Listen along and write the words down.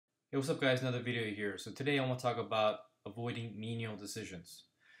Hey, what's up guys? Another video here. So today I want to talk about avoiding menial decisions.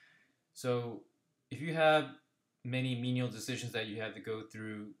 So if you have many menial decisions that you have to go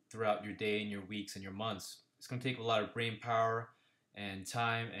through throughout your day and your weeks and your months, it's going to take a lot of brain power and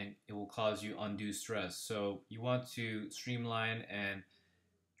time, and it will cause you undue stress. So you want to streamline and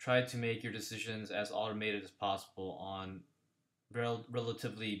try to make your decisions as automated as possible on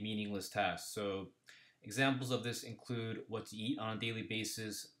relatively meaningless tasks. So examples of this include what to eat on a daily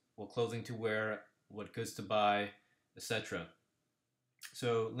basis, what clothing to wear, what goods to buy, etc.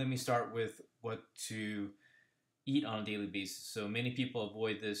 So let me start with what to eat on a daily basis. So many people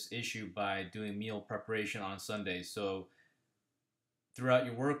avoid this issue by doing meal preparation on Sundays. So throughout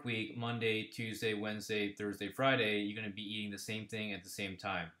your work week, Monday, Tuesday, Wednesday, Thursday, Friday, you're going to be eating the same thing at the same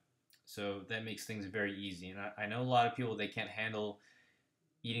time. So that makes things very easy. And I know a lot of people, they can't handle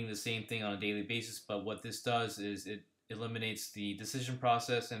eating the same thing on a daily basis, but what this does is it eliminates the decision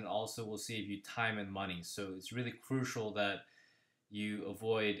process and also will save you time and money. So it's really crucial that you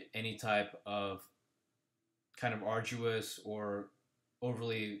avoid any type of kind of arduous or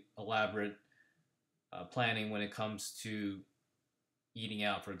overly elaborate planning when it comes to eating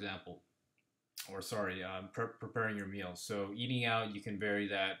out, for example, or sorry, preparing your meals. So eating out, you can vary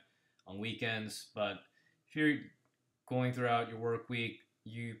that on weekends, but if you're going throughout your work week,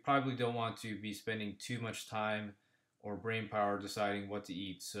 you probably don't want to be spending too much time or brain power deciding what to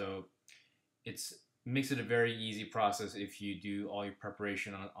eat. So it's makes it a very easy process if you do all your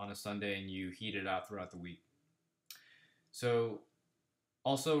preparation on a Sunday and you heat it out throughout the week. So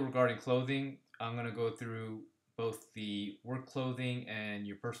also regarding clothing, I'm going to go through both the work clothing and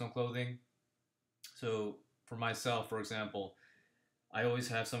your personal clothing. So for myself, for example, I always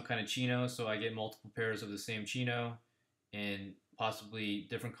have some kind of chino, so I get multiple pairs of the same chino in possibly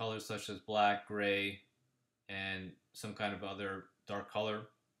different colors such as black, gray, and some kind of other dark color.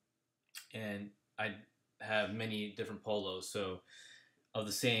 And I have many different polos, so of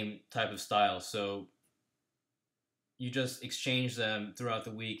the same type of style. So you just exchange them throughout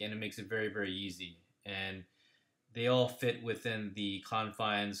the week, and it makes it very, very easy. And they all fit within the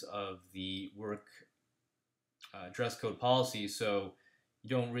confines of the work dress code policy, so you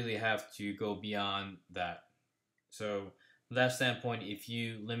don't really have to go beyond that. So from that standpoint, if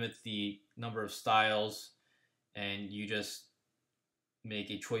you limit the number of styles and you just make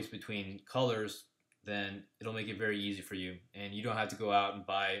a choice between colors, then it'll make it very easy for you. And you don't have to go out and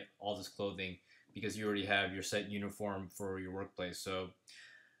buy all this clothing because you already have your set uniform for your workplace. So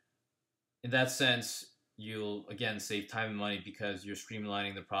in that sense, you'll again save time and money because you're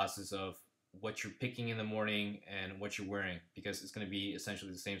streamlining the process of what you're picking in the morning and what you're wearing, because it's going to be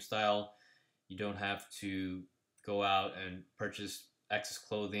essentially the same style. You don't have to go out and purchase excess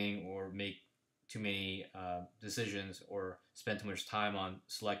clothing or make too many decisions or spend too much time on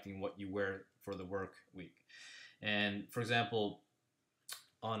selecting what you wear for the work week. And for example,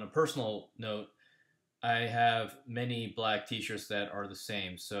 on a personal note, I have many black t-shirts that are the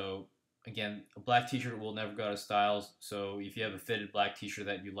same. So again, a black t-shirt will never go out of styles. So if you have a fitted black t-shirt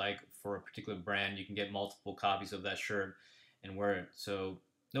that you like for a particular brand, you can get multiple copies of that shirt and wear it. So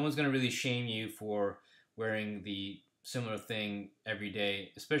no one's going to really shame you for wearing the similar thing every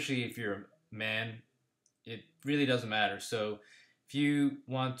day, especially if you're a man. It really doesn't matter. So if you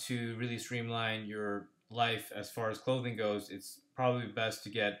want to really streamline your life as far as clothing goes, it's probably best to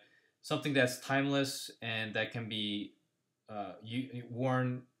get something that's timeless and that can be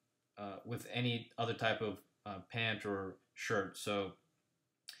worn with any other type of pant or shirt. So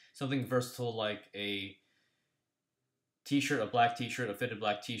something versatile like a t-shirt, a black t-shirt, a fitted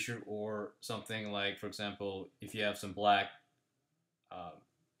black t-shirt, or something like, for example, if you have some black uh,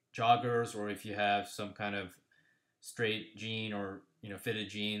 joggers, or if you have some kind of straight jean or fitted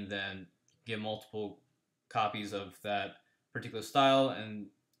jean, then get multiple copies of that particular style, and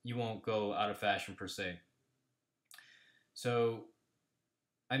you won't go out of fashion per se. So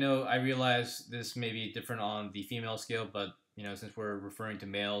I realize this may be different on the female scale, but since we're referring to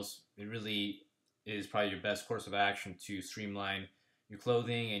males, it really is probably your best course of action to streamline your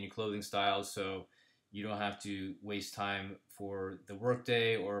clothing and your clothing styles, so you don't have to waste time for the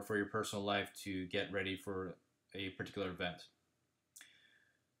workday or for your personal life to get ready for a particular event.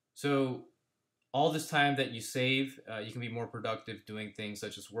 So all this time that you save, you can be more productive doing things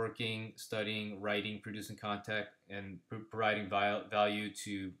such as working, studying, writing, producing content, and providing value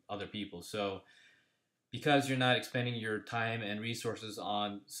to other people. So because you're not expending your time and resources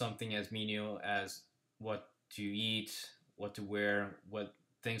on something as menial as what to eat, what to wear, what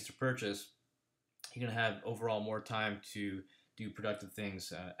things to purchase, you're going to have overall more time to do productive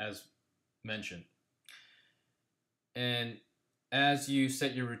things, as mentioned. And as you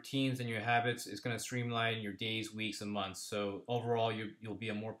set your routines and your habits, it's going to streamline your days, weeks, and months. So overall, you'll be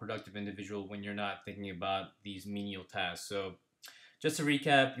a more productive individual when you're not thinking about these menial tasks. So just to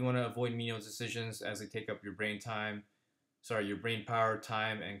recap, you want to avoid menial decisions as they take up your your brain power,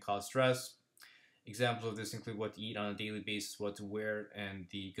 time, and cause stress. Examples of this include what to eat on a daily basis, what to wear, and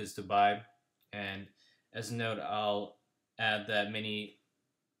the goods to buy. And as a note, I'll add that many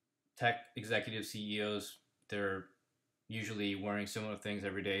tech executive CEOs, they're usually wearing similar things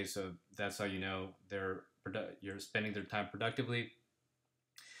every day, so that's how you know you're spending their time productively.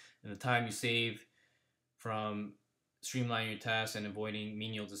 And the time you save from streamlining your tasks and avoiding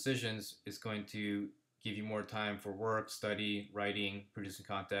menial decisions is going to give you more time for work, study, writing, producing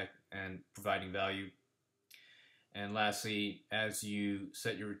content, and providing value. And lastly, as you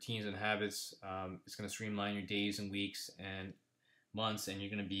set your routines and habits, it's going to streamline your days and weeks and months, and you're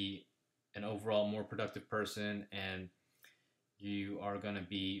going to be an overall more productive person, and you are going to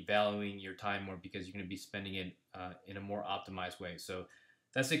be valuing your time more because you're going to be spending it in a more optimized way. So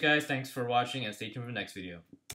that's it, guys. Thanks for watching, and stay tuned for the next video.